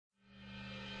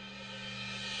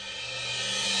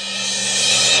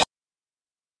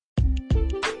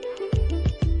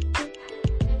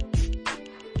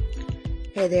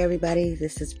Hey there, everybody.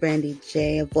 This is Brandy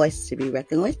J, a voice to be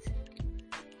reckoned with.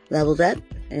 Leveled up,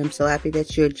 and I'm so happy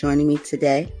that you're joining me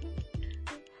today.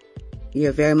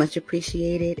 You're very much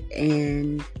appreciated,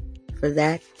 and for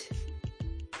that,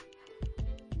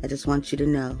 I just want you to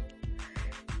know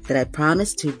that I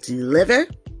promise to deliver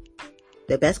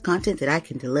the best content that I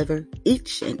can deliver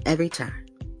each and every time.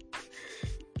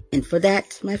 And for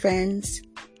that, my friends,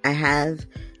 I have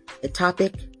a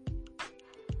topic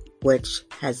which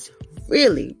has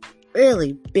really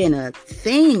been a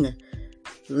thing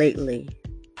lately.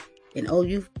 And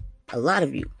a lot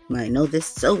of you might know this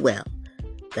so well.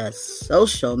 The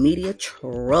social media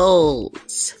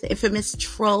trolls. The infamous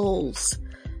trolls.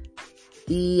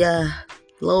 The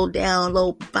low down,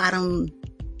 low bottom,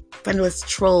 friendless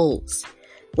trolls.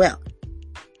 Well,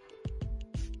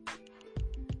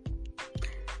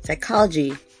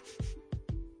 psychology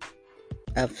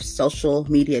of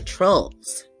social media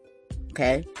trolls.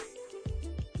 Okay?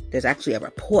 There's actually a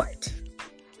report.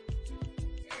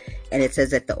 And it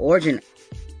says that the origin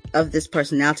of this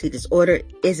personality disorder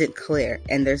isn't clear,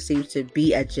 and there seems to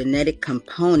be a genetic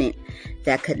component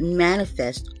that could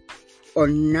manifest or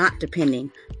not,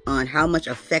 depending on how much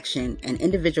affection an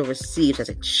individual receives as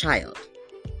a child.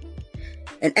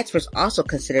 And experts also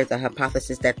consider the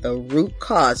hypothesis that the root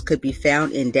cause could be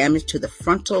found in damage to the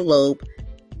frontal lobe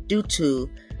due to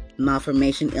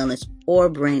malformation, illness, or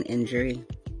brain injury.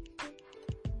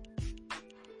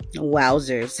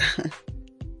 Wowzers.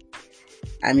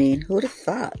 I mean, who would have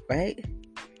thought, right?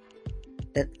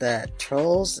 That the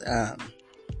trolls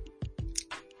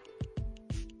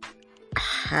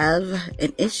have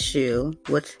an issue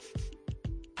with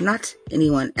not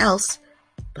anyone else,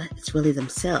 but it's really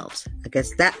themselves. I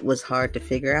guess that was hard to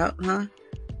figure out, huh?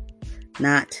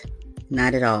 Not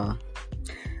at all.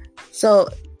 So,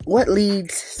 what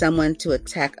leads someone to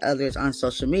attack others on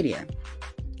social media?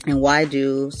 And why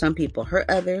do some people hurt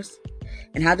others?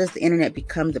 And how does the internet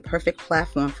become the perfect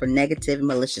platform for negative and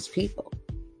malicious people?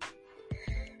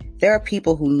 There are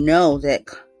people who know that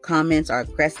comments are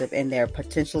aggressive and they're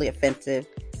potentially offensive,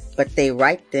 but they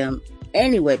write them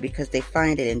anyway because they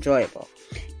find it enjoyable.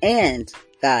 And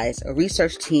guys, a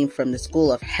research team from the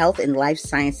School of Health and Life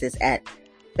Sciences at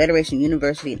Federation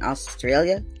University in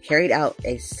Australia carried out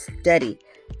a study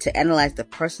to analyze the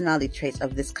personality traits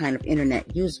of this kind of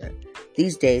internet user.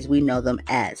 These days, we know them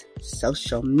as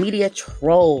social media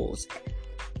trolls.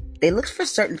 They looked for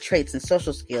certain traits and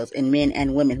social skills in men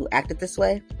and women who acted this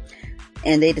way,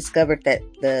 and they discovered that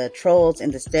the trolls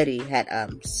in the study had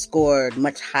scored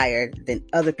much higher than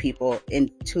other people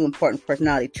in two important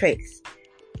personality traits: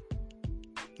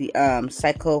 the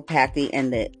psychopathy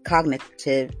and the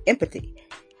cognitive empathy.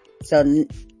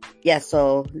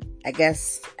 So I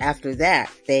guess after that,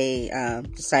 they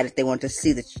decided they wanted to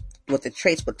see what the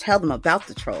traits would tell them about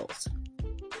the trolls.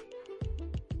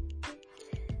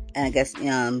 And I guess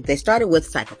they started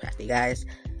with psychopathy, guys.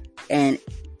 And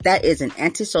that is an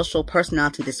antisocial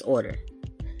personality disorder.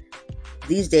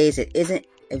 These days, it isn't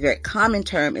a very common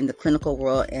term in the clinical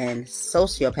world, and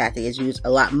sociopathy is used a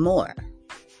lot more.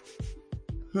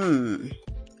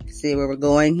 See where we're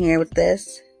going here with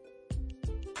this?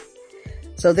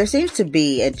 So there seems to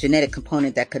be a genetic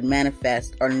component that could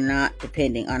manifest or not,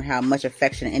 depending on how much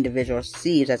affection an individual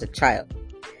receives as a child.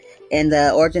 And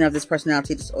the origin of this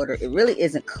personality disorder, it really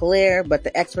isn't clear, but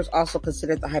the experts also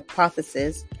consider the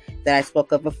hypothesis that I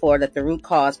spoke of before, that the root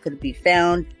cause could be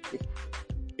found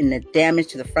in the damage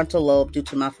to the frontal lobe due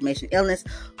to malformation, illness,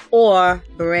 or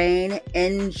brain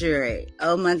injury.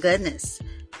 Oh my goodness.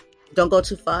 Don't go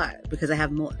too far, because I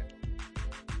have more.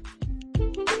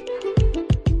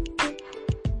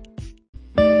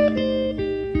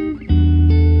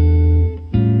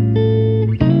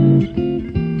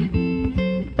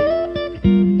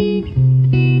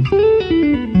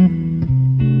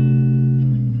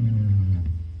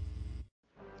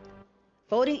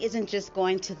 Voting isn't just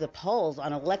going to the polls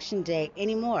on election day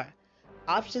anymore.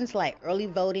 Options like early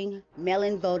voting,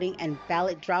 mail-in voting, and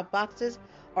ballot drop boxes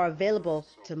are available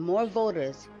to more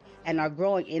voters and are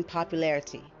growing in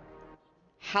popularity.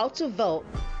 How to Vote,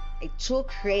 a tool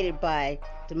created by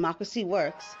Democracy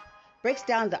Works, breaks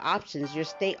down the options your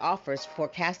state offers for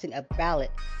casting a ballot,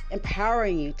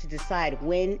 empowering you to decide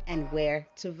when and where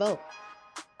to vote.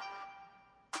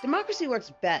 Democracy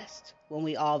works best when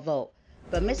we all vote,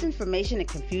 but misinformation and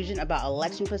confusion about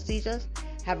election procedures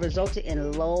have resulted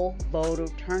in low voter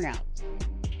turnout.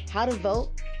 How to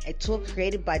Vote, a tool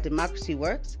created by Democracy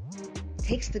Works,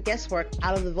 takes the guesswork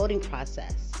out of the voting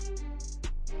process.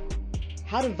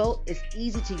 How to Vote is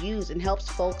easy to use and helps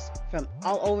folks from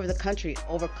all over the country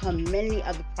overcome many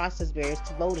of the process barriers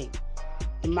to voting.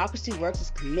 Democracy Works is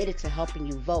committed to helping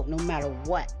you vote no matter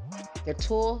what. Their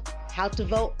tool, How to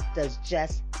Vote, does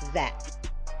just that.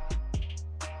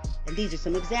 And these are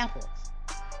some examples.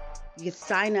 You can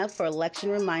sign up for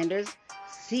election reminders,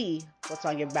 see what's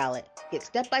on your ballot, get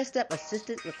step-by-step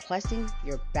assistance requesting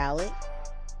your ballot,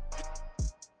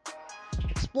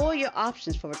 explore your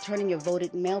options for returning your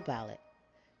voted mail ballot,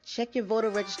 check your voter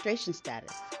registration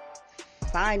status,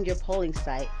 find your polling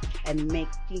site, and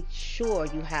making sure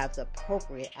you have the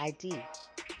appropriate ID.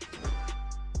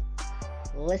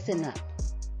 Listen up.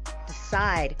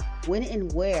 Decide when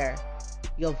and where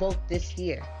you'll vote this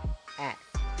year at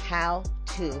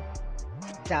howto.vote.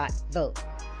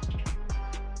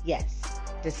 Yes,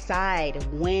 decide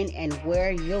when and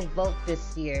where you'll vote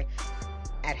this year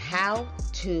at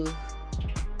howto.vote.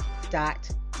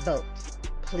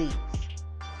 Please,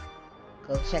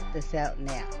 go check this out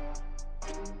now.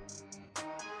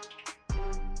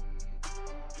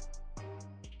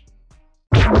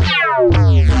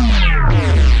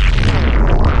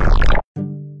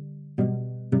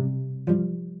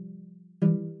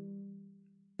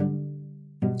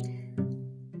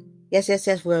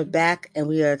 Yes, we're back and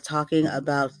we are talking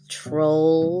about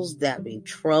trolls that be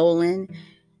trolling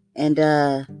and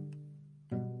the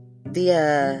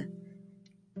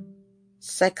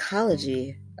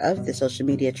psychology of the social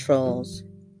media trolls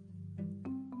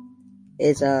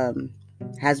is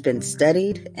has been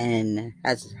studied and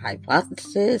has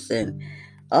hypothesis and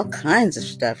all kinds of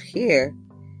stuff here.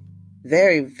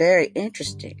 Very, very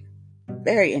interesting.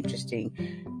 Very interesting.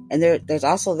 And there's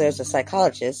a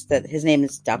psychologist that his name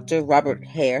is Dr. Robert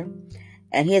Hare,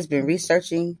 and he has been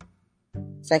researching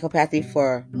psychopathy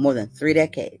for more than 3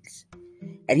 decades.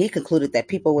 And he concluded that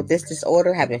people with this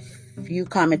disorder have a few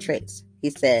common traits. He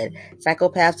said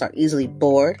psychopaths are easily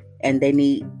bored and they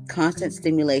need constant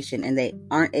stimulation, and they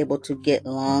aren't able to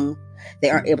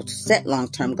set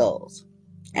long-term goals.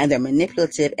 And they're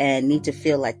manipulative and need to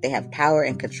feel like they have power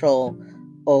and control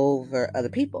over other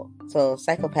people. So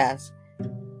psychopaths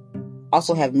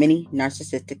also have many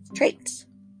narcissistic traits.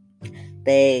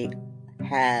 They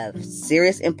have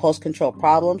serious impulse control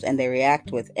problems and they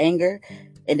react with anger.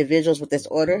 Individuals with this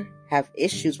disorder have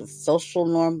issues with social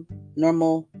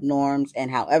normal norms,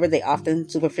 and they're often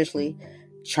superficially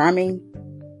charming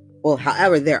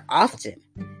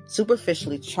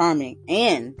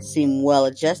and seem well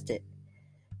adjusted.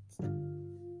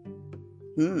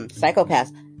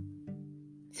 Psychopaths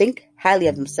think highly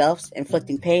of themselves.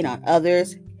 Inflicting pain on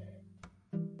others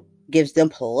gives them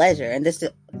pleasure. And this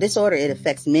disorder, it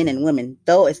affects men and women,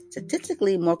 though it's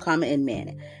statistically more common in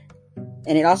men.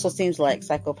 And it also seems like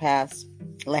psychopaths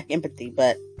lack empathy,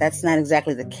 but that's not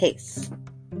exactly the case.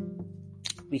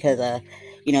 Because,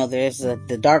 there's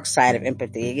the dark side of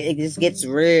empathy. It just gets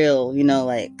real,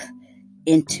 into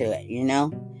it,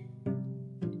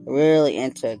 really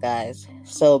into it, guys.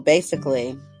 So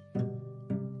basically,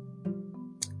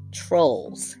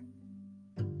 trolls.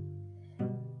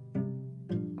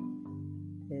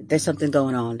 There's something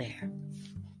going on there.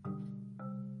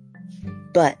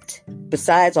 But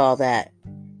besides all that,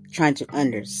 trying to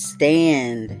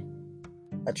understand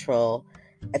a troll,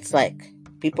 it's like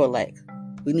people are like,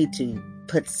 we need to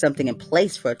put something in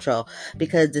place for a troll,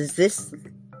 because does this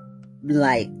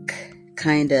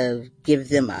kind of give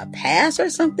them a pass or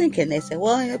something? Can they say,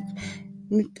 well, I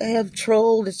have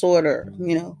troll disorder,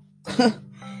 and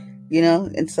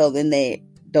so then they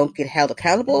don't get held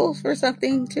accountable for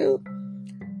something too,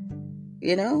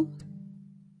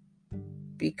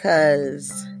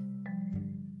 because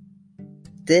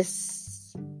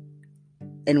this,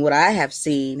 and what I have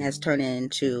seen, has turned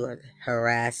into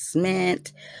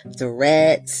harassment,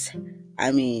 threats.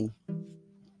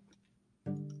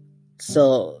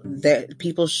 So that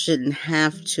people shouldn't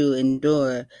have to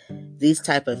endure these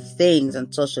type of things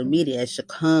on social media. It should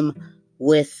come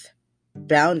with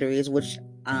boundaries, which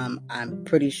I'm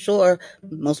pretty sure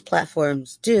most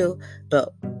platforms do.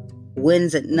 But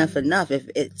when's enough? If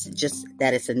it's just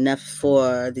that it's enough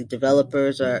for the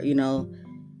developers or,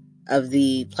 of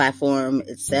the platform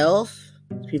itself,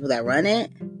 people that run it,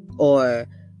 or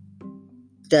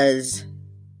does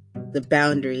the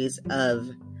boundaries of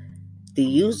the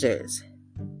users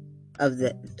of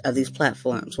these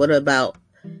platforms, what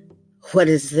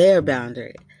is their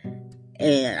boundary?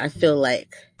 And I feel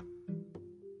like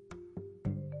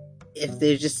if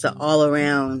there's just an all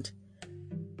around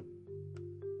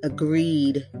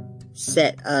agreed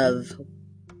set of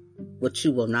what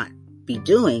you will not be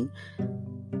doing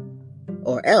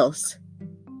or else,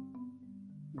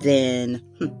 then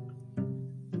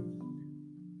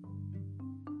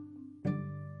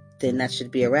that should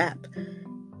be a wrap.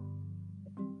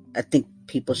 I think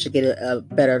people should get a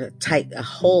better tight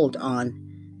hold on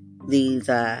these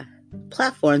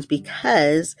platforms,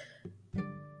 because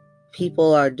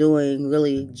people are doing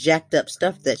really jacked up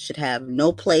stuff that should have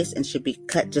no place and should be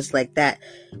cut just like that.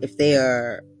 If they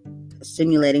are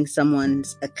simulating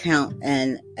someone's account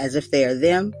and as if they are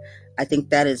them, I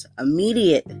think that is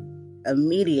immediate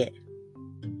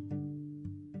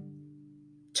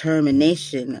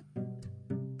termination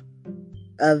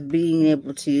of being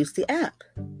able to use the app.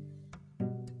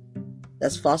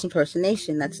 That's false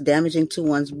impersonation. That's damaging to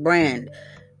one's brand.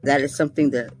 That is something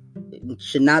that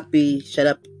should not be shut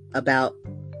up about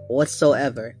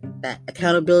whatsoever. That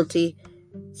accountability,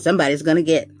 somebody's gonna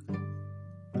get.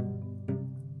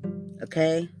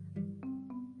 Okay?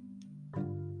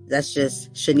 That's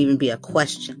just shouldn't even be a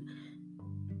question.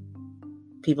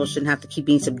 People shouldn't have to keep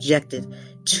being subjected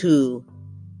to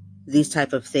these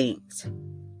type of things.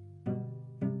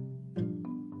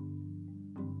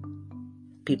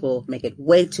 People make it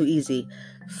way too easy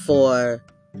for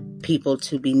people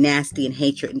to be nasty and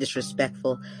hatred and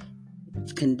disrespectful.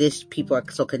 People are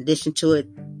so conditioned to it.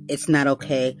 It's not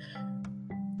okay.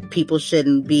 People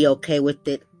shouldn't be okay with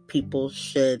it. People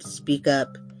should speak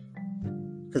up,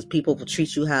 because people will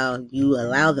treat you how you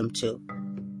allow them to.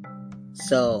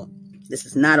 So this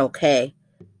is not okay.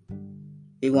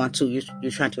 You're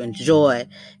trying to enjoy,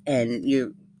 and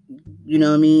you know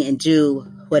what I mean, and do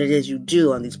what it is you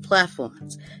do on these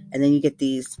platforms. And then you get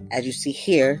these, as you see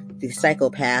here, these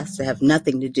psychopaths that have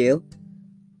nothing to do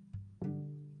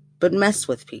but mess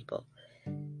with people.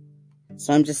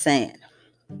 So I'm just saying,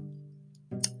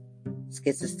 let's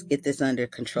get this under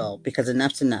control, because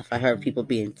enough's enough. I heard people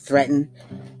being threatened.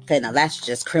 Okay, now that's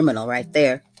just criminal right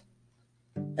there.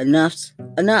 Enough's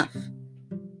enough.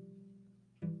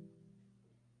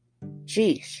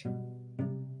 Jeez.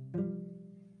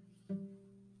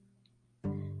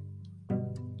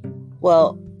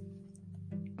 Well,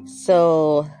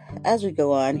 so as we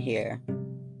go on here,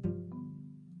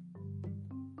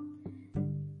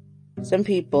 some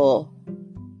people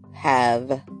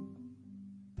have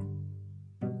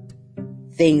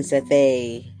things that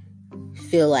they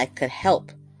feel like could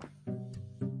help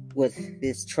with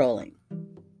this trolling.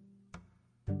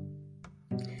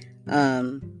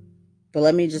 But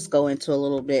let me just go into a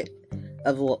little bit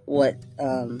of what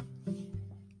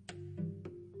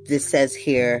this says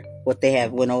here, what they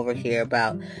have went over here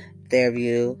about their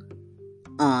view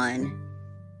on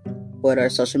what are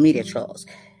social media trolls.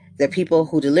 They're people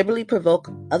who deliberately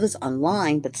provoke others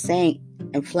online, but saying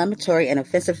inflammatory and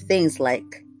offensive things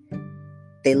like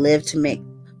they live to make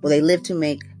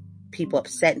people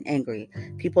upset and angry.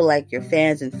 People like your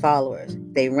fans and followers.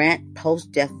 They rant,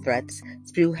 post death threats,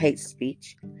 spew hate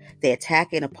speech. They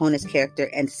attack an opponent's character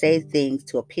and say things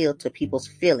to appeal to people's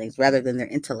feelings rather than their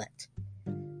intellect.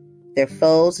 They're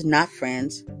foes, not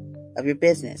friends of your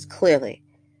business, clearly.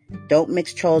 Don't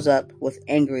mix trolls up with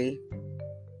angry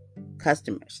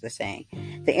customers, they're saying.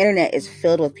 The internet is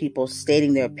filled with people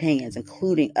stating their opinions,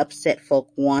 including upset folk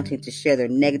wanting to share their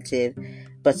negative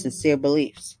but sincere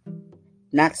beliefs.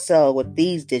 Not so with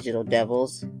these digital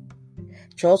devils.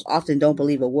 Trolls often don't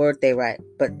believe a word they write,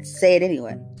 but say it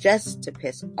anyway, just to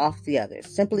piss off the others.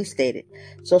 Simply stated,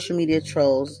 social media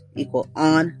trolls equal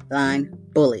online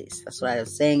bullies. That's what I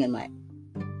was saying in my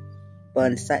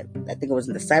I think it was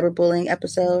in the cyberbullying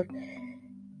episode.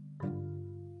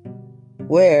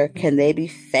 Where can they be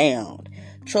found?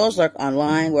 Trolls lurk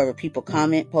online wherever people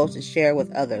comment, post, and share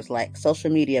with others, like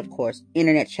social media, of course,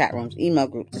 internet chat rooms, email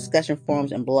groups, discussion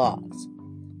forums, and blogs.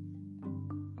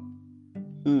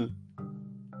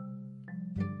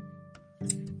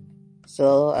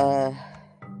 So,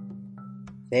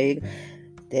 there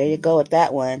you go with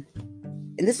that one.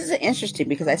 And this is interesting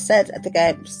because I think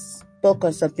I spoke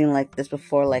on something like this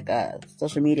before, like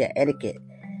social media etiquette.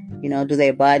 You know, do they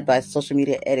abide by social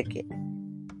media etiquette?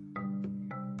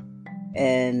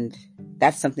 And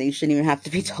that's something you shouldn't even have to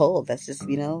be told. That's just,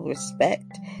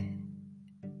 respect.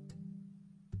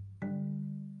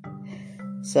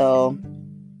 So,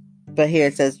 but here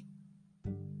it says,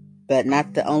 but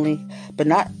not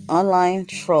online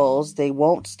trolls. They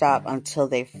won't stop until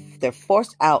they're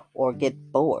forced out or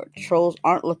get bored. Trolls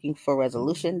aren't looking for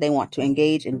resolution. They want to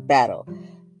engage in battle,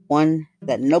 one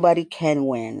that nobody can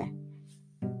win.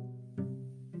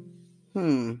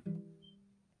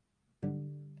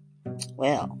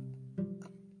 Well,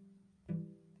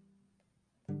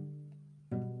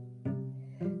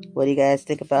 what do you guys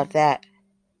think about that?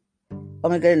 Oh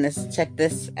my goodness, check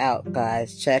this out,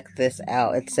 guys. Check this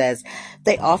out. It says,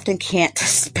 they often can't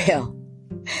spell.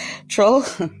 Troll?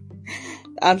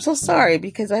 I'm so sorry,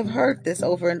 because I've heard this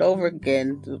over and over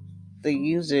again. The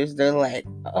users, they're like,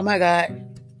 oh my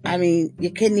God, I mean,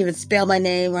 you couldn't even spell my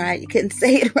name right. You couldn't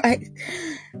say it right.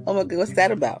 Oh my God, what's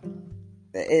that about?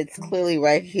 It's clearly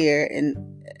right here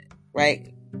and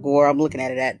right where I'm looking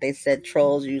at it at. They said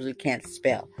trolls usually can't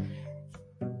spell.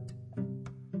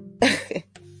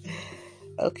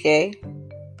 Okay.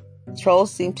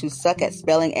 Trolls seem to suck at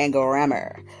spelling and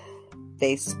grammar.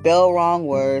 They spell wrong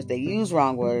words, they use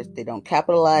wrong words, they don't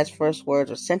capitalize first words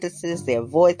or sentences, they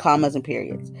avoid commas and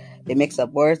periods. They mix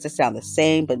up words that sound the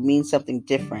same but mean something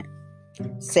different.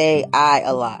 Say I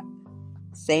a lot.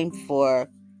 Same for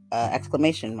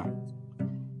exclamation marks.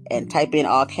 And type in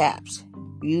all caps.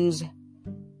 Use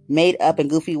made up and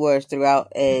goofy words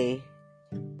throughout a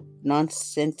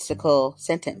nonsensical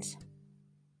sentence.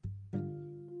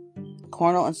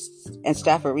 Cornell and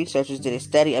Stafford researchers did a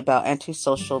study about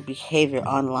antisocial behavior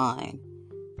online.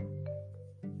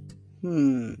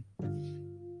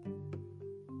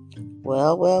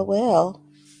 Well.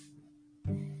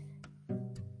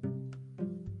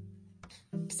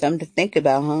 Something to think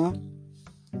about, huh?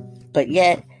 But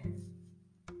yet,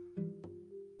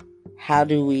 how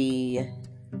do we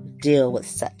deal with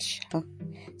such? Huh?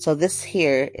 So this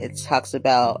here, it talks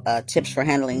about tips for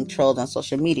handling trolls on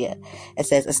social media. It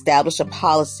says, establish a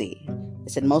policy.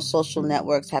 It said most social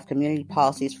networks have community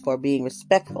policies for being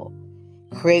respectful.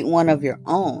 Create one of your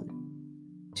own.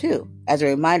 2, as a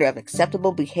reminder of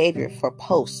acceptable behavior for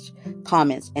posts,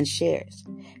 comments, and shares.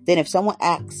 Then if someone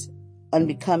acts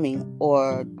unbecoming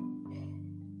or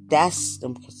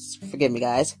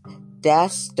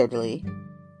dastardly,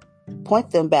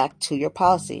 point them back to your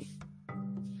policy.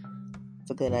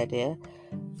 It's a good idea.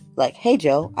 Like, hey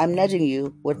Joe, I'm nudging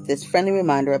you with this friendly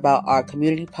reminder about our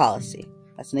community policy.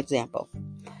 That's an example.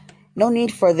 No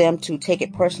need for them to take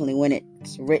it personally when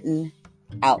it's written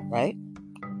out, right?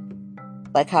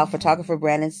 Like how photographer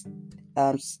Brandon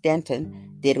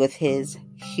Stanton did with his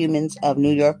Humans of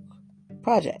New York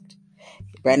project.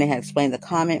 Brandon had explained the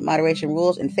comment moderation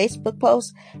rules in Facebook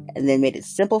posts and then made it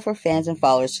simple for fans and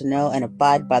followers to know and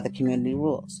abide by the community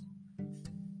rules.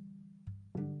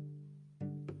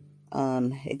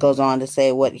 It goes on to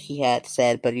say what he had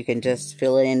said, but you can just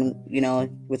fill it in,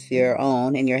 with your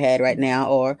own in your head right now,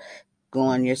 or go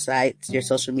on your sites, your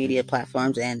social media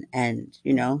platforms, and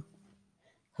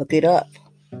hook it up.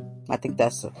 I think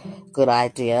that's a good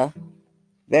idea.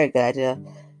 Very good idea.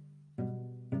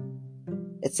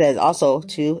 It says also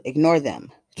to ignore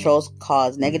them. Trolls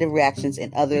cause negative reactions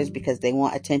in others because they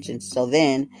want attention. So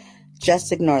then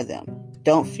just ignore them.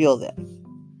 Don't fuel them.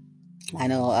 I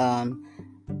know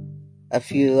a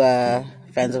few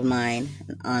friends of mine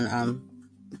on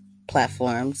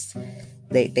platforms,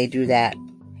 they do that.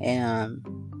 And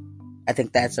I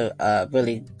think that's a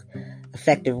really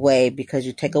effective way, because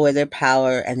you take away their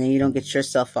power and then you don't get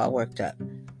yourself all worked up.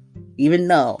 Even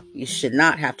though you should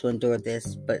not have to endure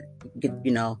this, but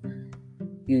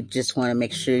you just want to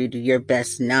make sure you do your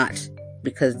best, not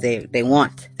because they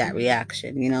want that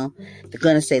reaction. They're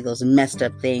going to say those messed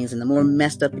up things, and the more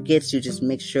messed up it gets, you just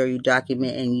make sure you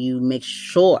document and you make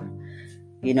sure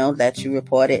that you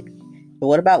report it. But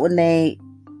what about when they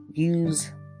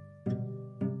use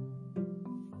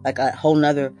like a whole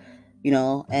nother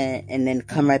and then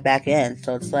come right back in?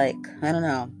 So it's like, I don't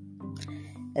know,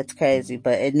 it's crazy,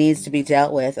 but it needs to be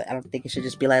dealt with. I don't think it should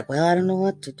just be like, well, I don't know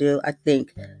what to do. I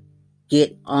think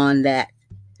get on that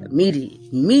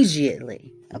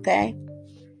immediately. Okay?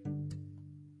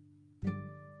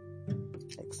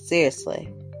 Like,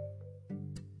 seriously.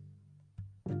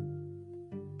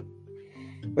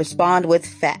 Respond with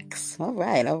facts. All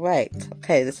right.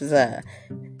 Okay, this is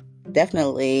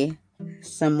definitely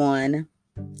someone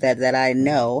that I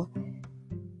know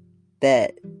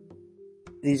that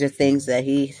these are things that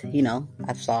he,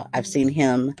 I've seen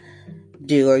him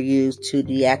do or use to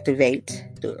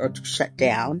deactivate or to shut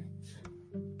down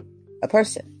a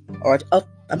person, or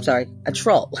a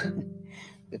troll.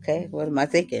 Okay, what am I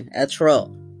thinking? A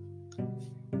troll.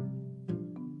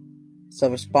 So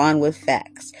respond with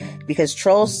facts, because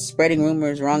trolls spreading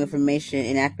rumors, wrong information,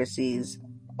 inaccuracies,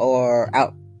 or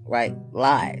outright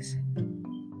lies.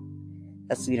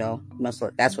 That's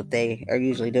that's what they are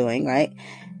usually doing, right?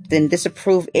 Then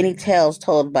disapprove any tales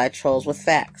told by trolls with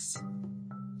facts.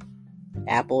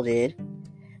 Apple did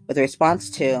with a response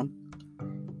to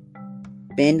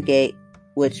Bendgate,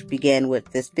 which began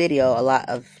with this video. A lot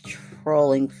of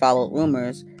trolling followed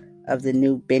rumors of the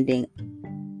new bending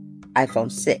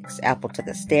iPhone 6. Apple took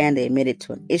a stand. They admitted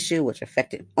to an issue which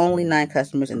affected only 9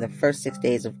 customers in the first 6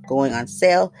 days of going on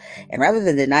sale, and rather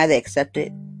than deny, they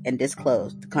accepted and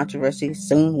disclosed. The controversy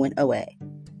soon went away.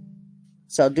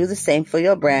 So do the same for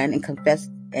your brand and confess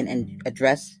and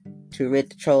address to rid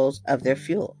the trolls of their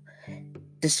fuel.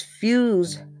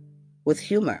 Diffuse with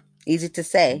humor. Easy to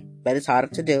say, but it's harder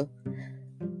to do.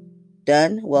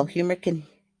 Done well, humor can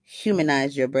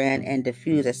humanize your brand and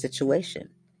diffuse a situation.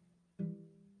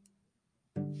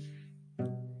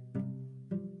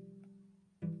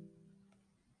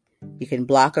 You can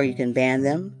block or you can ban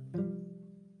them.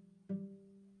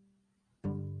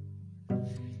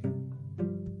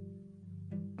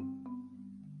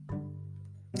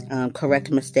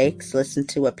 Correct mistakes. Listen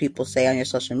to what people say on your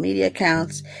social media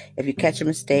accounts. If you catch a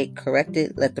mistake, correct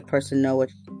it. Let the person know what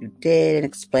you did and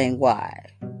explain why.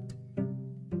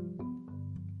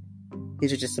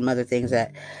 These are just some other things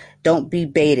that don't be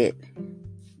baited.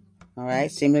 All right,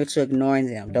 similar to ignoring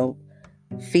them. Don't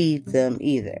feed them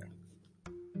either.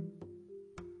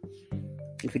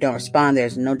 If you don't respond,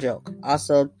 there's no joke.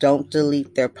 Also, don't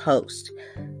delete their post.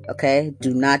 Okay,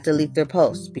 do not delete their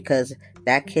posts because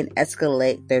that can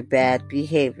escalate their bad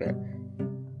behavior.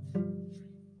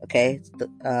 Okay,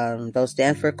 those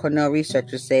Stanford Cornell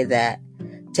researchers say that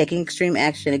taking extreme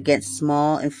action against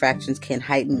small infractions can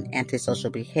heighten antisocial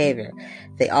behavior.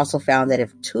 They also found that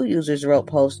if two users wrote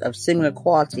posts of similar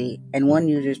quality and one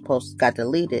user's post got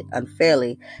deleted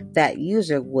unfairly, that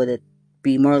user would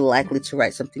be more likely to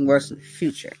write something worse in the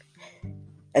future.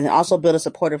 And then also build a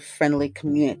supportive, friendly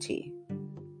community.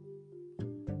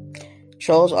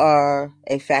 Trolls are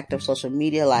a fact of social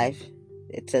media life.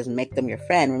 It says make them your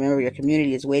friend. Remember, your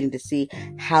community is waiting to see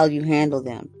how you handle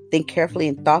them. Think carefully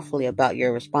and thoughtfully about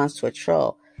your response to a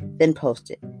troll, then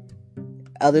post it.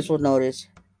 Others will notice,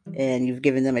 and you've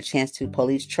given them a chance to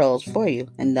police trolls for you,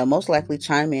 and they'll most likely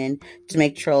chime in to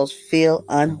make trolls feel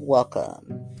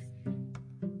unwelcome.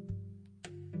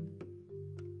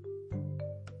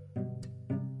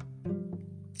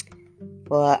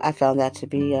 Well, I found that to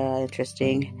be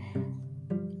interesting.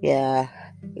 Yeah,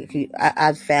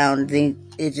 I've found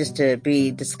it just to be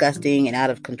disgusting and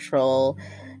out of control.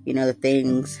 You know, the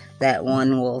things that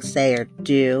one will say or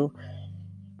do,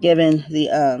 given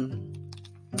the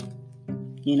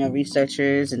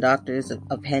researchers and doctors'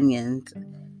 opinions,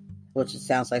 which it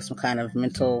sounds like some kind of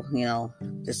mental,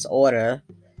 disorder.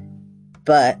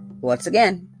 But once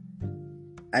again,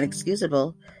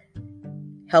 unexcusable.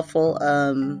 Helpful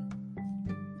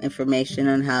information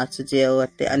on how to deal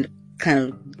with it, kind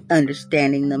of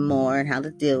understanding them more and how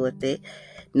to deal with it.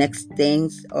 Next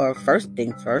things, or first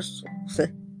thing first,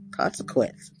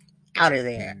 consequence. Out of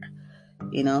there,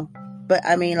 But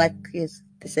I mean, like they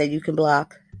said, you can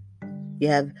block. You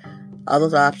have all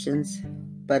those options.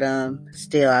 But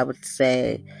still, I would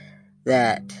say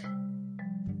that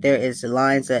there is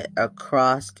lines that are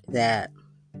crossed that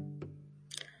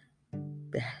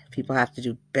people have to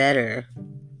do better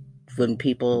when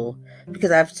people,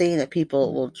 because I've seen that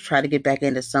people will try to get back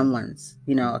into someone's,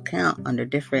 account under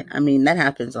different, that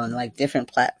happens on like different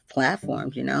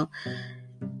platforms,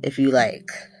 if you like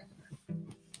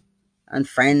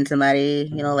unfriend somebody,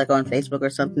 like on Facebook or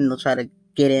something, they'll try to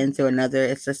get into another.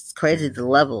 It's just crazy the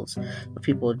levels what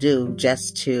people do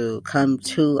just to come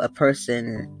to a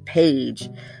person page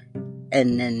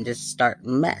and then just start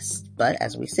mess. But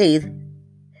as we see,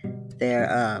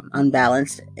 they're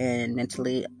unbalanced and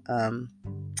mentally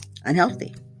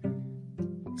unhealthy.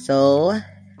 So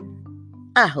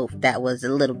I hope that was a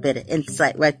little bit of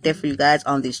insight right there for you guys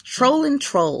on these trolling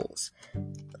trolls.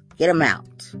 Get them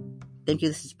out. Thank you.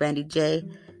 This is Brandy J.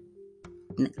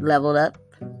 Leveled Up.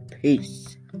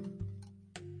 Peace.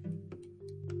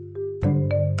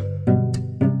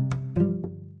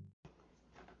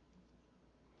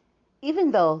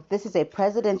 Even though this is a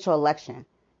presidential election,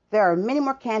 there are many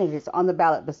more candidates on the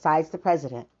ballot besides the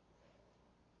president.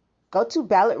 Go to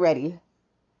Ballot Ready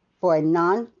for a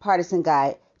nonpartisan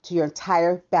guide to your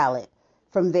entire ballot.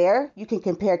 From there, you can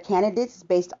compare candidates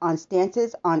based on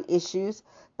stances on issues,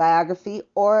 biography,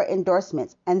 or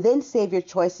endorsements, and then save your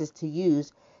choices to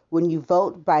use when you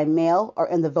vote by mail or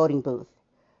in the voting booth.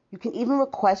 You can even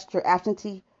request your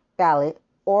absentee ballot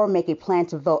or make a plan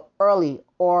to vote early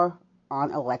or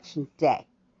on election day.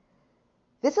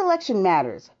 This election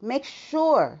matters. Make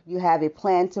sure you have a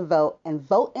plan to vote and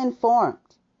vote informed.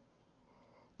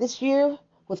 This year,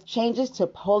 with changes to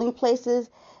polling places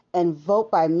and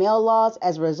vote by mail laws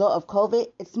as a result of COVID,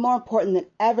 it's more important than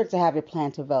ever to have a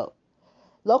plan to vote.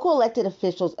 Local elected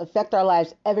officials affect our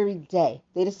lives every day.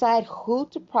 They decide who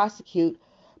to prosecute,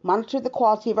 monitor the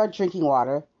quality of our drinking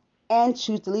water, and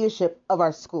choose the leadership of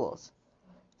our schools.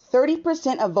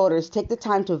 30% of voters take the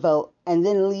time to vote and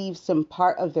then leave some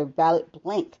part of their ballot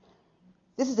blank.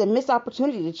 This is a missed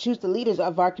opportunity to choose the leaders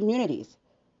of our communities.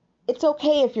 It's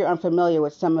okay if you're unfamiliar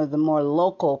with some of the more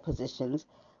local positions.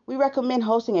 We recommend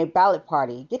hosting a ballot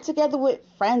party. Get together with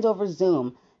friends over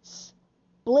Zoom.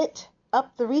 Split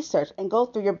up the research and go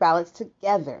through your ballots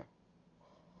together.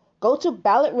 Go to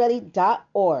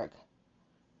ballotready.org.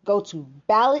 Go to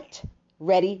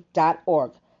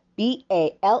ballotready.org.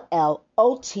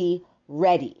 BALLOT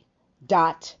ready.org.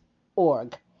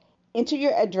 Enter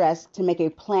your address to make a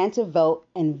plan to vote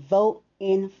and vote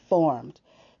informed.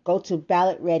 Go to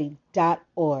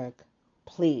ballotready.org.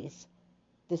 Please.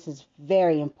 This is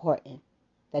very important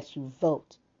that you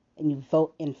vote and you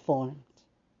vote informed.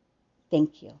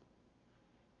 Thank you.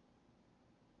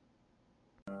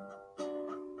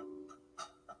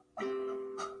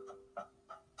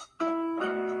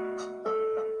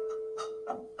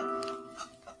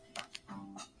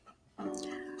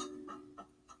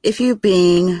 If you're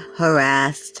being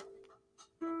harassed,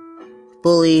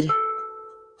 bullied,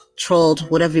 trolled,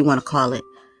 whatever you want to call it,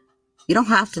 you don't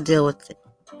have to deal with it.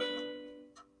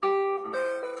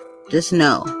 Just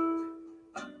know,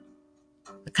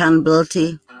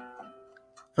 accountability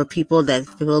for people that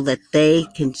feel that they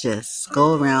can just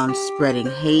go around spreading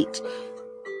hate,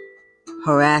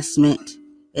 harassment,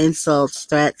 insults,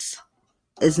 threats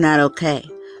is not okay.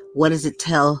 What does it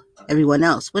tell everyone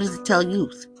else? What does it tell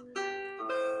youth?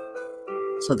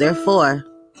 So therefore,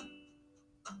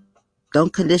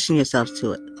 don't condition yourself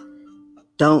to it.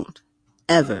 Don't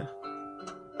ever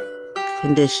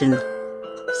condition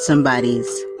somebody's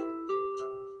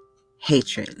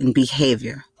hatred and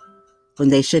behavior when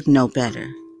they should know better.